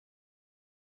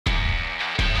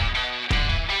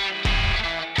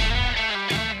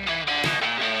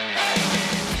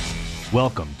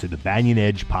Welcome to the Banyan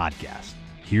Edge Podcast.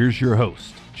 Here's your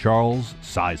host, Charles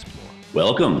Sizemore.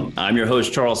 Welcome. I'm your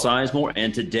host, Charles Sizemore,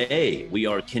 and today we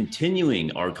are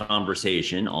continuing our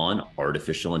conversation on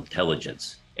artificial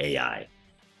intelligence, AI.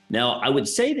 Now, I would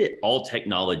say that all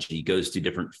technology goes through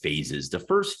different phases. The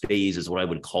first phase is what I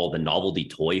would call the novelty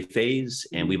toy phase,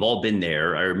 and we've all been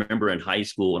there. I remember in high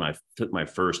school when I took my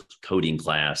first coding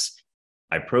class,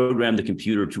 I programmed the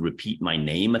computer to repeat my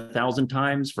name 1,000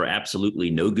 times for absolutely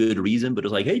no good reason, but it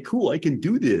was like, hey, cool, I can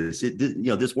do this.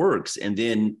 This works. And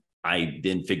then I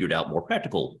figured out more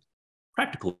practical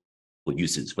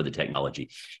uses for the technology.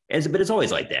 But it's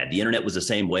always like that. The internet was the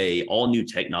same way. All new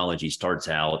technology starts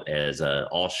out as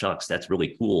all shucks, that's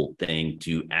really cool thing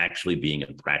to actually being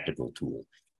a practical tool.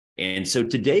 And so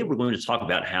today we're going to talk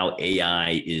about how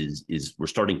AI we're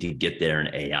starting to get there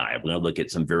in AI. We're going to look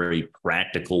at some very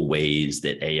practical ways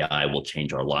that AI will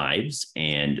change our lives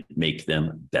and make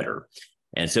them better.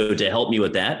 And so to help me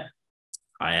with that,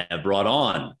 I have brought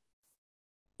on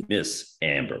Miss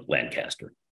Amber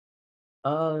Lancaster.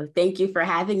 Oh, thank you for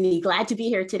having me. Glad to be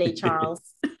here today, Charles.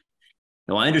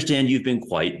 Now, I understand you've been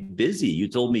quite busy. You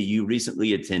told me you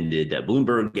recently attended,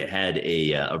 Bloomberg had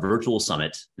a virtual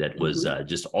summit that was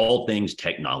just all things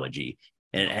technology.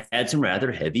 And it had some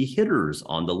rather heavy hitters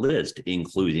on the list,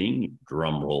 including,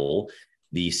 drum roll,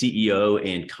 the CEO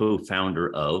and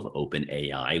co-founder of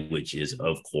OpenAI, which is,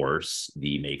 of course,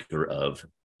 the maker of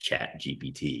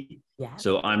ChatGPT. Yeah.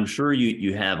 So I'm sure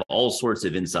you have all sorts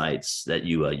of insights that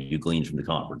you gleaned from the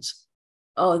conference.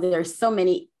 Oh, there's so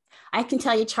many. I can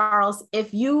tell you, Charles,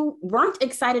 if you weren't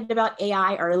excited about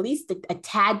AI, or at least a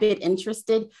tad bit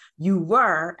interested, you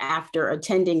were after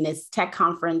attending this tech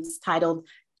conference titled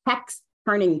Tech's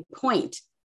Turning Point.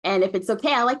 And if it's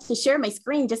okay, I like to share my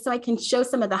screen just so I can show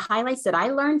some of the highlights that I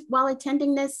learned while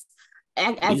attending this.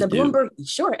 As a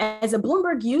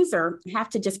Bloomberg user, I have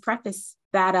to just preface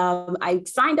that I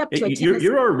signed up to attend.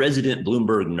 You're our resident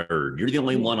Bloomberg nerd. You're the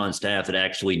only one on staff that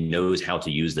actually knows how to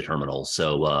use the terminal.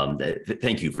 So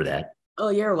thank you for that. Oh,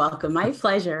 you're welcome. My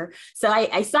pleasure. So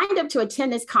I signed up to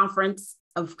attend this conference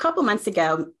a couple months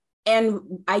ago, and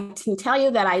I can tell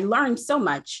you that I learned so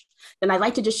much. And I'd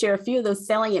like to just share a few of those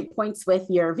salient points with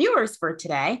your viewers for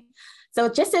today. So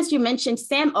just as you mentioned,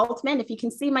 Sam Altman, if you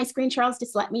can see my screen, Charles,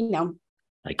 just let me know.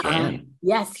 I can.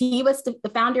 Yes, he was the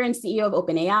founder and CEO of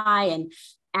OpenAI, and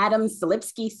Adam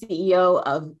Selipsky, CEO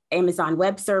of Amazon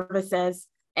Web Services,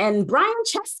 and Brian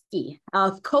Chesky,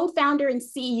 co-founder and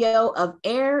CEO of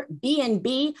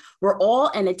Airbnb, were all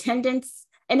in attendance.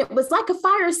 And it was like a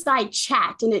fireside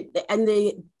chat, and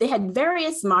they had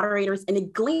various moderators, and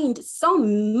it gleaned so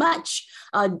much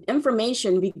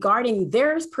information regarding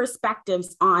their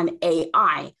perspectives on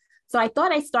AI. So I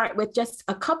thought I'd start with just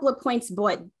a couple of points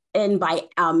brought in by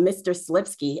Mr.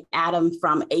 Selipsky, Adam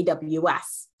from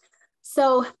AWS.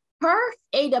 So per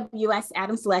AWS,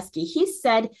 Adam Selipsky, he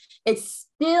said it's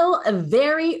still a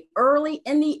very early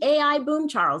in the AI boom,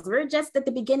 Charles. We're just at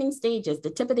the beginning stages, the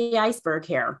tip of the iceberg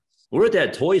here. We're at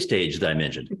that toy stage that I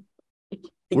mentioned.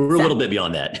 Exactly. We're a little bit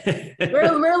beyond that. we're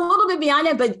a little bit beyond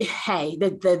it, but hey,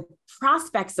 the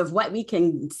prospects of what we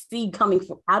can see coming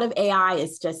out of AI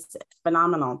is just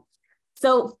phenomenal.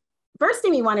 So first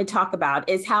thing we want to talk about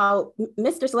is how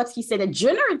Mr. Selipsky said a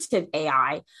generative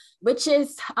AI, which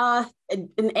is an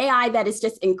AI that is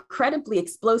just incredibly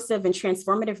explosive and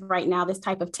transformative right now, this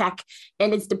type of tech,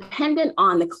 and it's dependent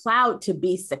on the cloud to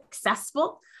be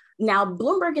successful. Now,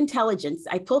 Bloomberg Intelligence,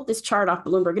 I pulled this chart off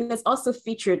Bloomberg, and it's also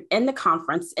featured in the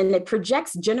conference, and it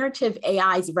projects generative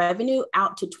AI's revenue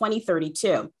out to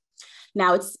 2032.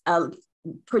 Now, it's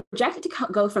projected to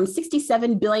go from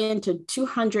 67 billion to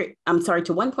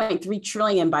 1.3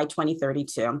 trillion by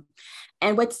 2032.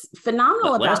 And what's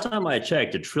phenomenal about last time I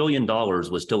checked, $1 trillion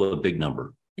was still a big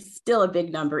number. It's still a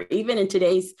big number, even in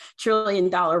today's $1 trillion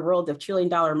world of $1 trillion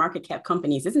market cap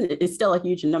companies, isn't it? It's still a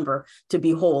huge number to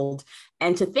behold.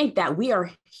 And to think that we are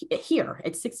here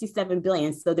at 67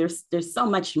 billion. So there's so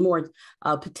much more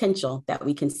potential that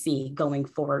we can see going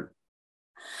forward.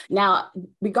 Now,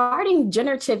 regarding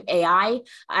generative AI,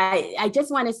 I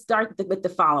just want to start with the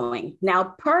following.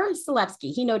 Now, per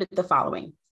Selipsky, he noted the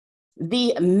following.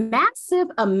 The massive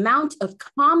amount of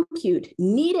compute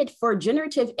needed for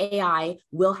generative AI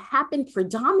will happen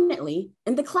predominantly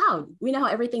in the cloud. We know how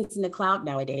everything's in the cloud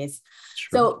nowadays.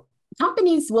 Sure. So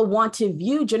companies will want to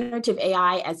view generative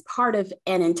AI as part of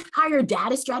an entire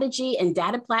data strategy and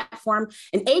data platform.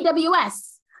 And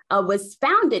AWS was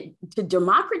founded to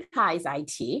democratize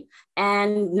IT,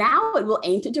 and now it will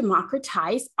aim to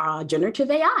democratize generative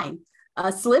AI.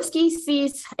 Selipsky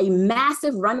sees a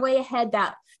massive runway ahead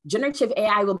that generative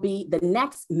AI will be the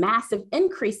next massive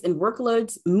increase in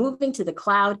workloads moving to the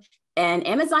cloud And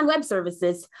Amazon Web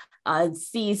Services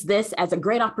sees this as a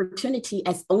great opportunity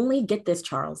as only, get this,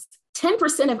 Charles,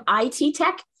 10% of IT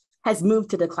tech has moved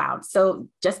to the cloud. So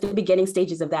just the beginning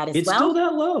stages of that as it's well. still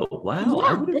that low. Wow. Yeah,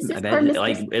 I would this have is imagined,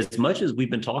 like, as much as we've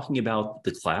been talking about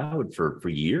the cloud for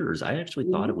years, I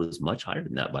actually thought it was much higher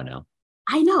than that by now.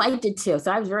 I know, I did too.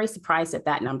 So I was very surprised at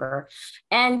that number.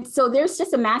 And so there's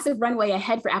just a massive runway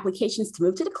ahead for applications to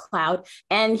move to the cloud.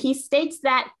 And he states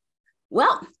that,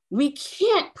 well, we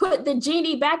can't put the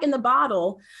genie back in the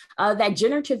bottle, that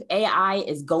generative AI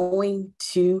is going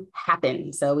to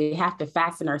happen. So we have to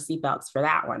fasten our seatbelts for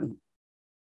that one.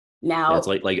 Now, it's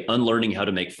like unlearning how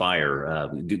to make fire.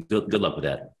 Good luck with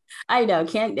that. I know,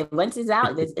 once it's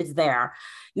out, it's there.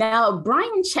 Now,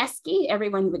 Brian Chesky,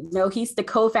 everyone would know, he's the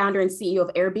co-founder and CEO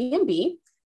of Airbnb.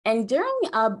 And during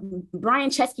Brian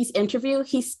Chesky's interview,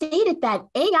 he stated that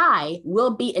AI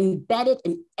will be embedded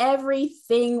in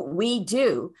everything we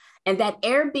do, and that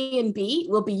Airbnb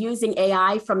will be using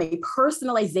AI from a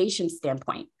personalization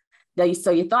standpoint.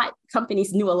 So you thought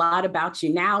companies knew a lot about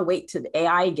you. Now wait till the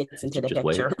AI gets into the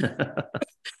picture.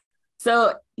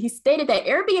 So he stated that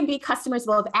Airbnb customers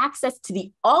will have access to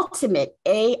the ultimate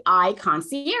AI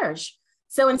concierge.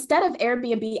 So instead of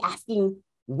Airbnb asking,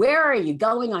 where are you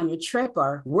going on your trip,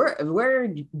 or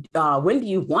when do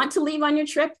you want to leave on your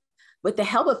trip? With the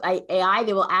help of AI,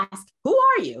 they will ask, who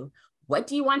are you? What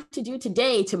do you want to do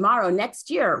today, tomorrow, next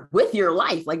year with your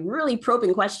life? Like really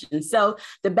probing questions. So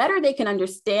the better they can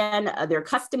understand their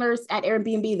customers at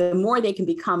Airbnb, the more they can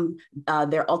become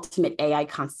their ultimate AI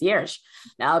concierge.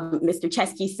 Now, Mr.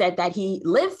 Chesky said that he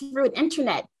lived through an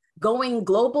internet going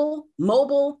global,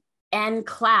 mobile, and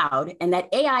cloud, and that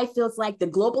AI feels like the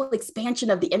global expansion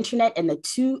of the internet and the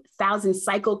 2000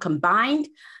 cycle combined.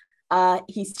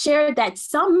 He's shared that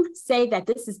some say that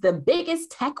this is the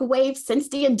biggest tech wave since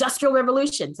the Industrial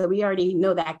Revolution. So we already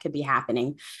know that could be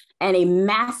happening. And a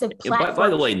massive platform. By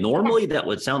the way, normally that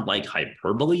would sound like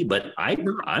hyperbole, but I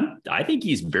think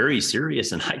he's very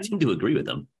serious, and I tend to agree with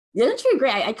him. Yeah, don't you agree?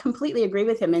 I completely agree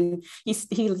with him. And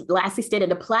he lastly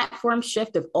stated a platform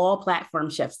shift of all platform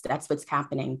shifts. That's what's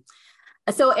happening.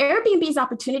 So Airbnb's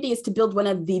opportunity is to build one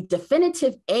of the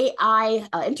definitive AI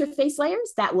interface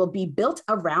layers that will be built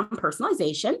around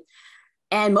personalization.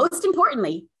 And most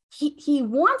importantly, he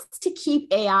wants to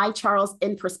keep AI, Charles,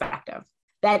 in perspective,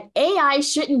 that AI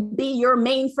shouldn't be your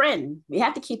main friend. We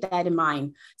have to keep that in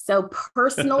mind. So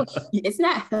personal, it's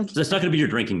not. So it's not going to be your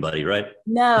drinking buddy, right?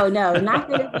 No, not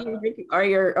going to be your drinking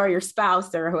or your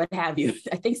spouse or what have you.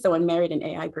 I think someone married an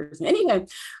AI person. Anyway,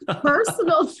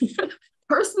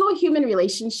 personal human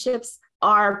relationships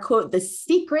are, quote, the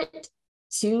secret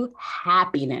to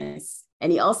happiness.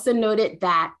 And he also noted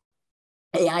that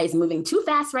AI is moving too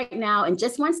fast right now and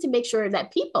just wants to make sure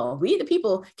that we the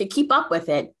people, can keep up with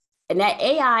it, and that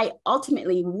AI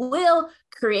ultimately will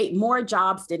create more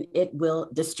jobs than it will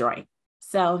destroy.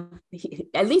 So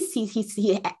at least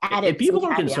he added. And people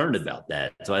are concerned about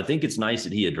that. So I think it's nice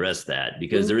that he addressed that,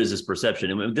 because there is this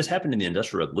perception. And this happened in the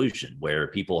Industrial Revolution, where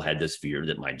people had this fear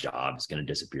that my job is going to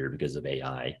disappear because of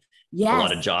AI. Yes. A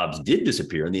lot of jobs did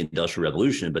disappear in the Industrial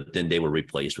Revolution, but then they were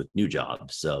replaced with new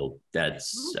jobs. So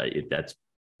that's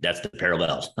the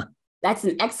parallel. That's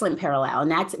an excellent parallel.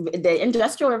 And that's the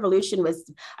Industrial Revolution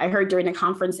was, I heard during the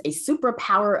conference, a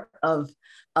superpower of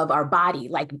our body,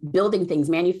 like building things,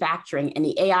 manufacturing, and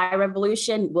the AI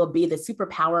revolution will be the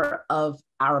superpower of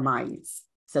our minds.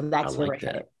 So that's where we're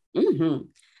headed. Mm-hmm.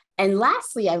 And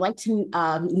lastly, I'd like to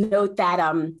note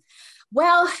that,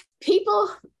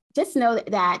 people just know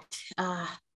that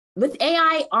with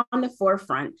AI on the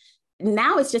forefront,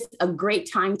 now it's just a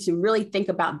great time to really think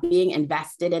about being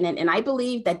invested in it. And I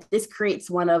believe that this creates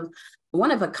one of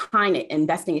a kind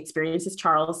investing experiences,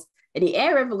 Charles. And the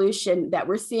AI revolution that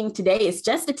we're seeing today is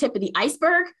just the tip of the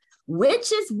iceberg,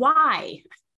 which is why,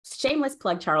 shameless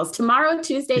plug, Charles, tomorrow,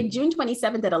 Tuesday, June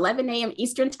 27th at 11 a.m.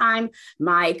 Eastern time,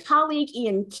 my colleague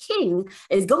Ian King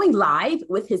is going live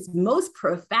with his most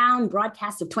profound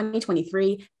broadcast of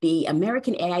 2023, the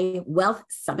American AI Wealth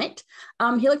Summit.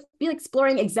 He'll be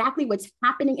exploring exactly what's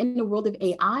happening in the world of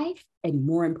AI, and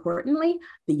more importantly,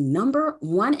 the number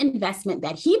one investment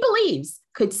that he believes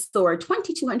could soar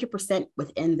 2,200%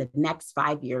 within the next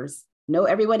 5 years. No,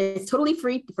 everyone, is totally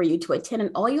free for you to attend,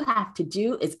 and all you have to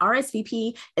do is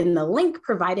RSVP in the link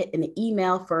provided in the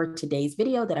email for today's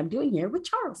video that I'm doing here with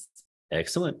Charles.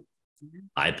 Excellent.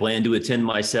 I plan to attend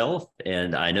myself,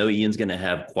 and I know Ian's going to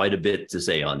have quite a bit to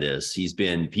say on this. He's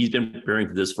been preparing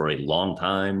for this for a long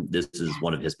time. This is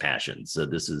one of his passions, so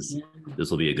this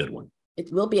will be a good one.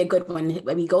 It will be a good one.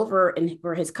 When we go over, and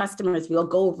for his customers, we'll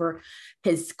go over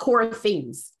his core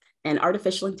themes. And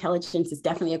artificial intelligence is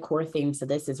definitely a core theme. So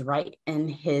this is right in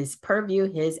his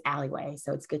purview, his alleyway.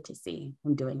 So it's good to see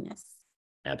him doing this.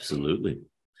 Absolutely.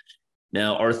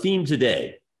 Now, our theme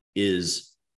today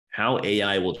is how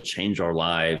AI will change our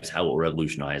lives, how it will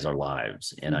revolutionize our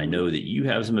lives. And I know that you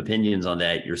have some opinions on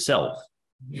that yourself.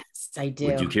 Yes, I do.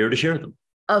 Would you care to share them?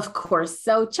 Of course.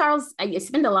 So, Charles, I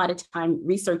spend a lot of time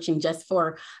researching just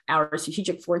for our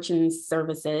strategic fortunes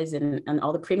services and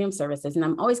all the premium services. And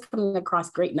I'm always coming across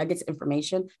great nuggets of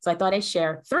information. So I thought I'd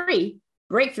share 3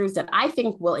 breakthroughs that I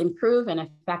think will improve and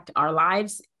affect our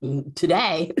lives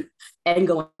today and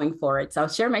going forward. So I'll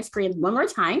share my screen one more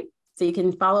time so you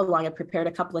can follow along. I prepared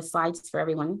a couple of slides for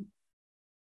everyone.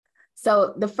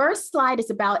 So the first slide is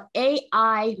about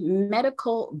AI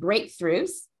medical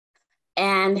breakthroughs.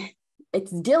 And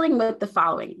it's dealing with the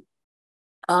following.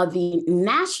 The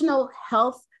National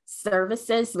Health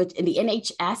Services, which in the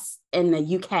NHS in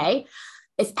the UK,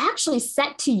 is actually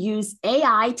set to use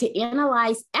AI to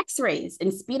analyze X-rays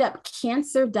and speed up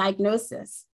cancer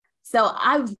diagnosis. So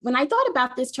when I thought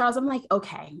about this, Charles, I'm like,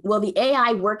 okay, will the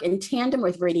AI work in tandem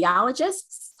with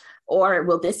radiologists, or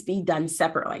will this be done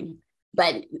separately?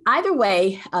 But either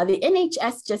way, the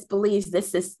NHS just believes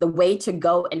this is the way to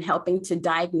go in helping to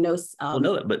diagnose. Well,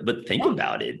 no, but think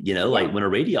about it. Like when a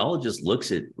radiologist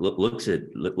looks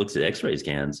at X-ray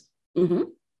scans,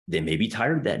 they may be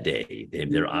tired that day.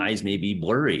 Their eyes may be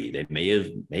blurry. They may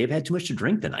have had too much to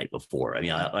drink the night before. I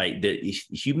mean,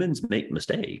 humans make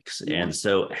mistakes, and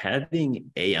so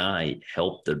having AI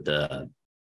help the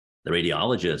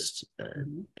radiologist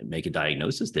make a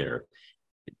diagnosis there,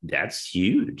 that's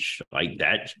huge. Like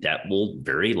that will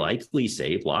very likely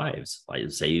save lives. I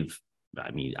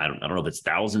mean, I don't know if it's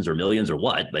thousands or millions or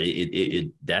what, but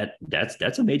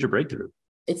that's a major breakthrough.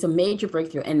 It's a major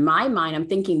breakthrough. In my mind, I'm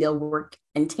thinking they'll work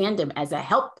in tandem as a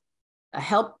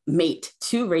helpmate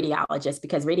to radiologists,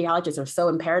 because radiologists are so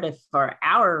imperative for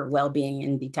our well-being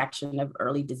and detection of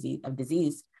early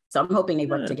disease. So I'm hoping they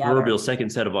work together. Proverbial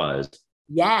second set of eyes.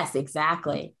 Yes,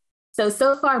 exactly. So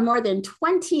far, more than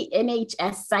 20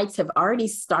 NHS sites have already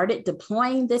started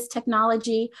deploying this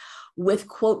technology with,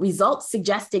 quote, results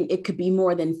suggesting it could be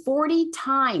more than 40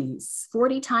 times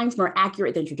more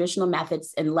accurate than traditional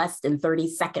methods in less than 30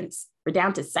 seconds. We're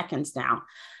down to seconds now.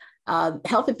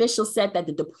 Health officials said that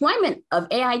the deployment of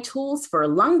AI tools for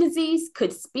lung disease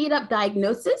could speed up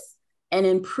diagnosis and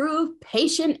improve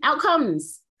patient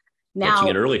outcomes. Now,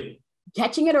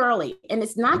 catching it early. And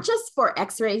it's not just for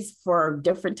X-rays for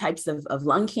different types of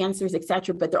lung cancers, et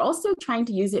cetera, but they're also trying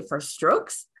to use it for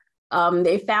strokes.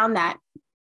 They found that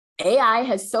AI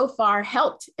has so far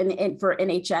helped for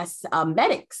NHS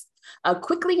medics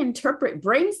quickly interpret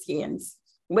brain scans,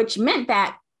 which meant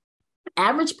that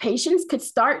average patients could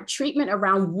start treatment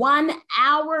around 1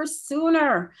 hour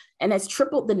sooner, and has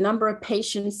tripled the number of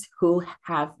patients who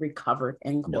have recovered.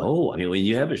 No, I mean, when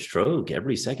you have a stroke,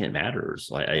 every second matters.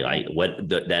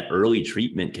 That early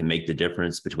treatment can make the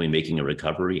difference between making a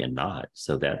recovery and not.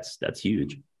 So that's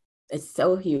huge. It's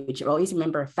so huge. Always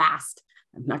remember FAST.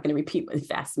 I'm not going to repeat what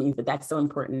FAST means, but that's so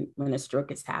important when a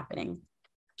stroke is happening.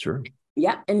 Sure.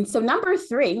 Yeah. And so number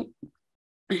 2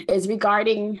 is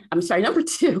regarding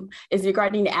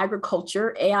the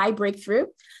agriculture AI breakthrough.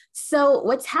 So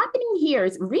what's happening here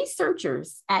is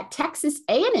researchers at Texas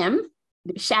A&M,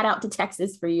 shout out to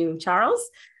Texas for you, Charles.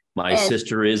 My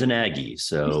sister is an Aggie,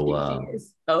 so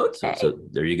okay. So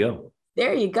there you go.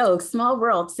 There you go, small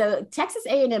world. So Texas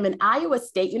A&M and Iowa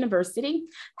State University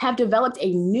have developed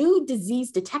a new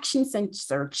disease detection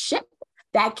sensor chip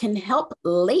that can help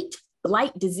late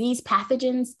blight disease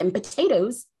pathogens in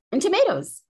potatoes and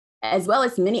tomatoes, as well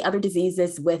as many other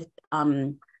diseases with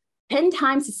 10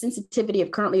 times the sensitivity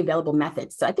of currently available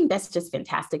methods. So I think that's just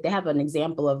fantastic. They have an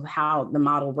example of how the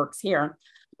model works here.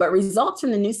 But results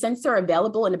from the new sensor are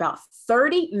available in about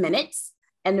 30 minutes.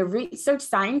 And the research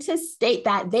scientists state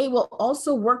that they will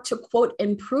also work to, quote,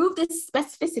 improve the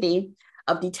specificity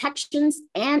of detections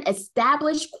and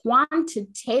establish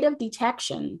quantitative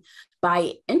detection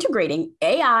by integrating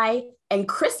AI and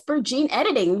CRISPR gene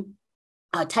editing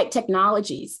type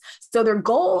technologies. So their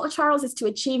goal, Charles, is to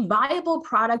achieve viable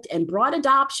product and broad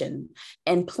adoption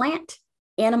in plant,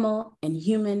 animal, and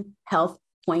human health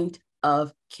point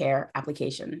of care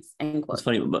applications. It's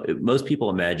funny. Most people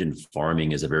imagine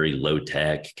farming as a very low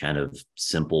tech, kind of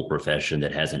simple profession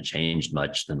that hasn't changed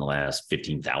much in the last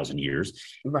 15,000 years.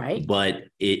 Right. But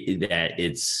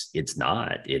it's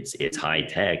not. It's high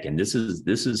tech, and this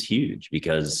is huge,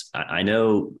 because I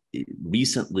know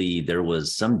recently there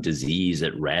was some disease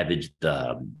that ravaged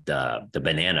the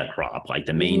banana crop, like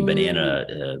the main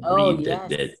banana breed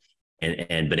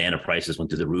and banana prices went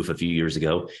through the roof a few years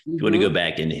ago. If you want to go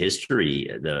back in history,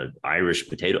 the Irish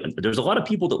potato, there's a lot of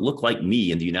people that look like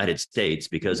me in the United States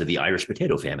because of the Irish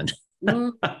potato famine.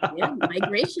 Yeah,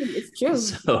 migration is true.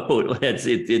 So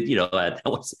that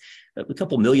was a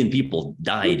couple million people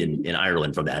died in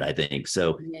Ireland from that, I think.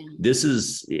 So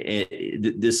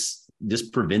this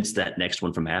prevents that next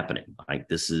one from happening. Like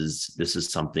this is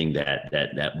something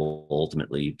that will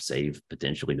ultimately save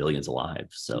potentially millions of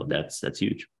lives. So that's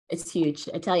huge. It's huge.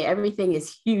 I tell you, everything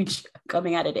is huge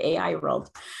coming out of the AI world.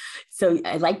 So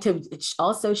I'd like to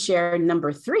also share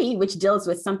number 3, which deals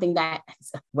with something that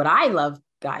what I love,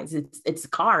 guys. It's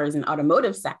cars and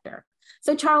automotive sector.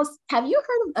 So Charles, have you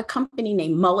heard of a company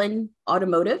named Mullen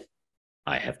Automotive?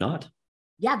 I have not.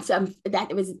 Yeah, so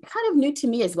that was kind of new to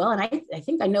me as well. And I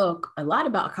think I know a lot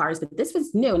about cars, but this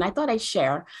was new and I thought I'd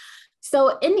share.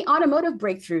 So in the automotive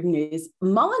breakthrough news,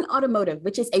 Mullen Automotive,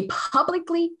 which is a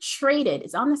publicly traded,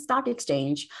 it's on the stock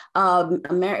exchange,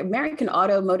 American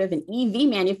automotive and EV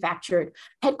manufacturer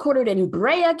headquartered in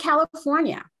Brea,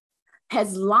 California,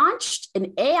 has launched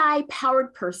an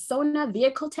AI-powered persona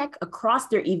vehicle tech across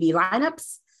their EV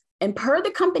lineups. And per the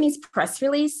company's press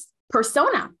release,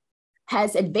 Persona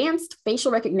has advanced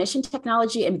facial recognition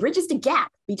technology and bridges the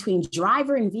gap between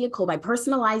driver and vehicle by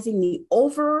personalizing the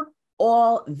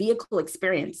overall vehicle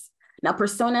experience. Now,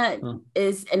 Persona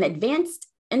is an advanced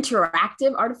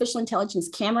interactive artificial intelligence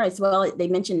camera as well. They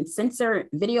mentioned sensor,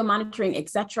 video monitoring,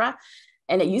 etc.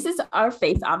 And it uses our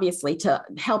face, obviously, to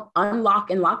help unlock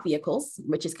and lock vehicles,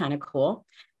 which is kind of cool.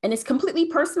 And it's completely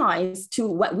personalized to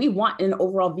what we want in an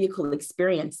overall vehicle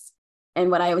experience.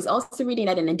 And what I was also reading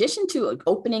that in addition to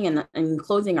opening and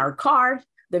closing our car,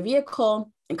 the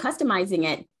vehicle, and customizing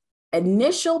it,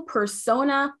 initial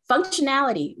persona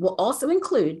functionality will also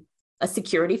include a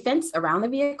security fence around the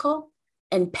vehicle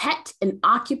and pet and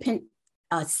occupant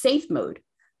safe mode,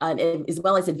 as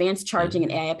well as advanced charging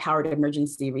and AI-powered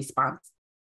emergency response.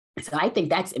 So I think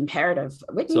that's imperative.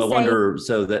 So I wonder,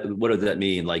 what does that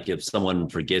mean? Like if someone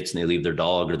forgets and they leave their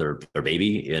dog or their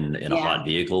baby in a hot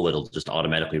vehicle, it'll just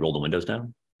automatically roll the windows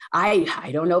down? I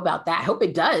don't know about that. I hope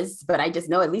it does, but I just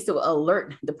know at least it will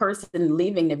alert the person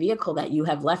leaving the vehicle that you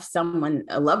have left someone,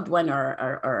 a loved one or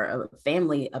a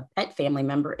pet family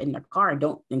member in their car, and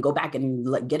go back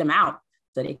and get them out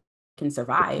so they can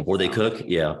survive. Or they cook.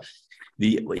 Yeah.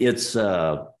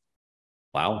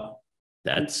 Wow.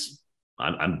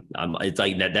 It's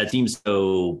like that seems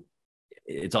so,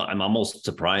 I'm almost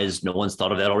surprised no one's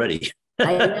thought of that already.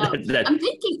 I know. I'm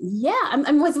thinking,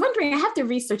 I was wondering, I have to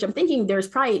research. I'm thinking there's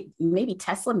maybe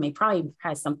Tesla probably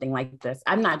has something like this.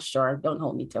 I'm not sure. Don't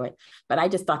hold me to it. But I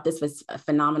just thought this was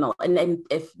phenomenal. And then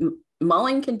if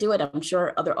Mullen can do it, I'm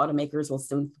sure other automakers will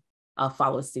soon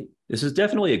follow suit. This is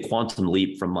definitely a quantum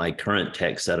leap from my current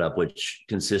tech setup, which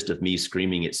consists of me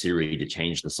screaming at Siri to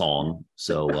change the song.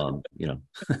 So,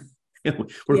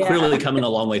 we're clearly coming a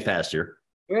long way faster.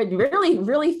 Really,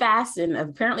 really fast and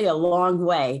apparently a long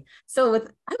way. So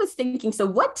I was thinking, so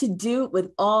what to do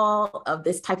with all of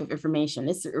this type of information?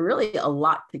 It's really a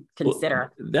lot to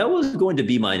consider. Well, that was going to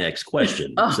be my next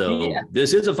question.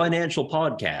 This is a financial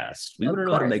podcast. We want to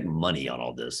know how to make money on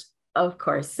all this. Of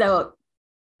course. So,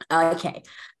 okay,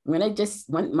 I'm going to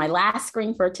my last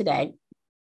screen for today.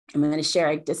 I'm going to share,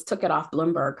 I just took it off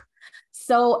Bloomberg.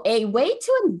 So a way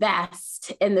to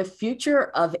invest in the future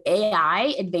of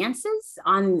AI advances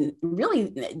on really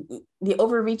the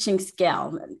overreaching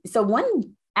scale. So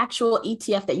one actual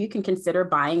ETF that you can consider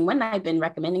buying, one I've been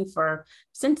recommending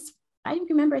since I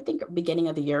remember, I think beginning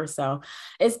of the year or so,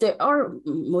 is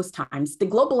most times, the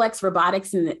Global X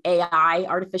Robotics and AI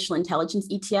Artificial Intelligence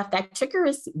ETF. That ticker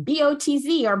is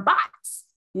BOTZ or BOTS.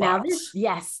 Now,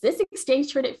 this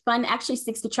exchange traded fund actually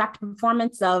seeks to track the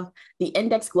performance of the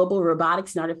Index Global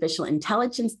Robotics and Artificial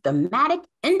Intelligence Thematic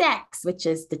Index, which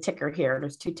is the ticker here.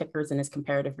 There's 2 tickers in this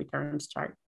comparative returns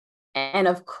chart. And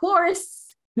of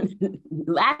course,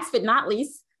 last but not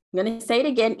least, I'm going to say it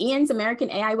again, Ian's American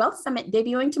AI Wealth Summit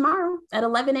debuting tomorrow at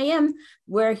 11 a.m.,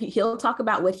 where he'll talk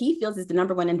about what he feels is the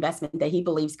number one investment that he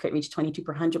believes could reach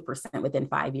 2,200% within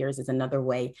 5 years is another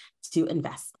way to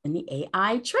invest in the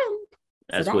AI trend.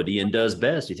 That's what Ian does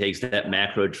best. He takes that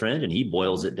macro trend and he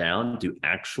boils it down to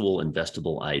actual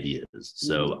investable ideas.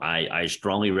 So I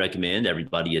strongly recommend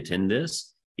everybody attend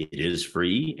this. It is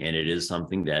free and it is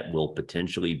something that will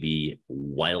potentially be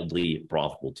wildly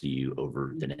profitable to you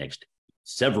over the next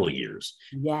several years.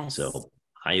 Yes. So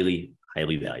highly,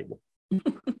 highly valuable.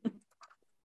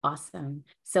 Awesome.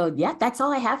 So that's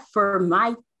all I have for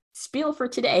my spiel for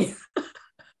today.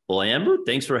 Well, Amber,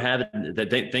 thanks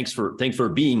for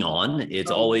being on.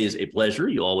 It's always a pleasure.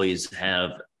 You always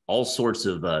have all sorts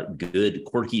of good,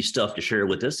 quirky stuff to share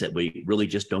with us that we really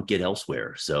just don't get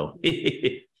elsewhere. So,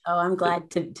 oh, I'm glad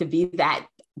to be that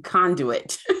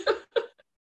conduit.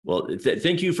 Well,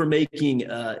 thank you for making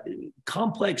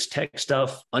complex tech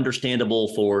stuff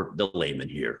understandable for the layman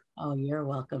here. Oh, you're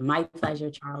welcome. My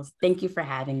pleasure, Charles. Thank you for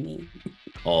having me.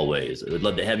 Always. I'd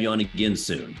love to have you on again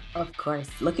soon. Of course.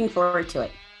 Looking forward to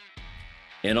it.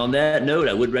 And on that note,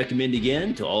 I would recommend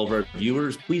again to all of our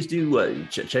viewers, please do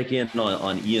check in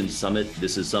on Ian's Summit.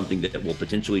 This is something that will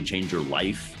potentially change your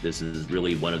life. This is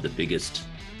really one of the biggest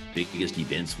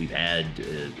events we've had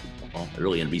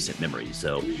early in recent memory.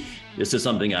 So this is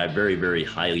something I very, very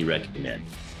highly recommend.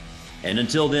 And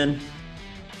until then,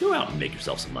 go out and make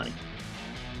yourself some money.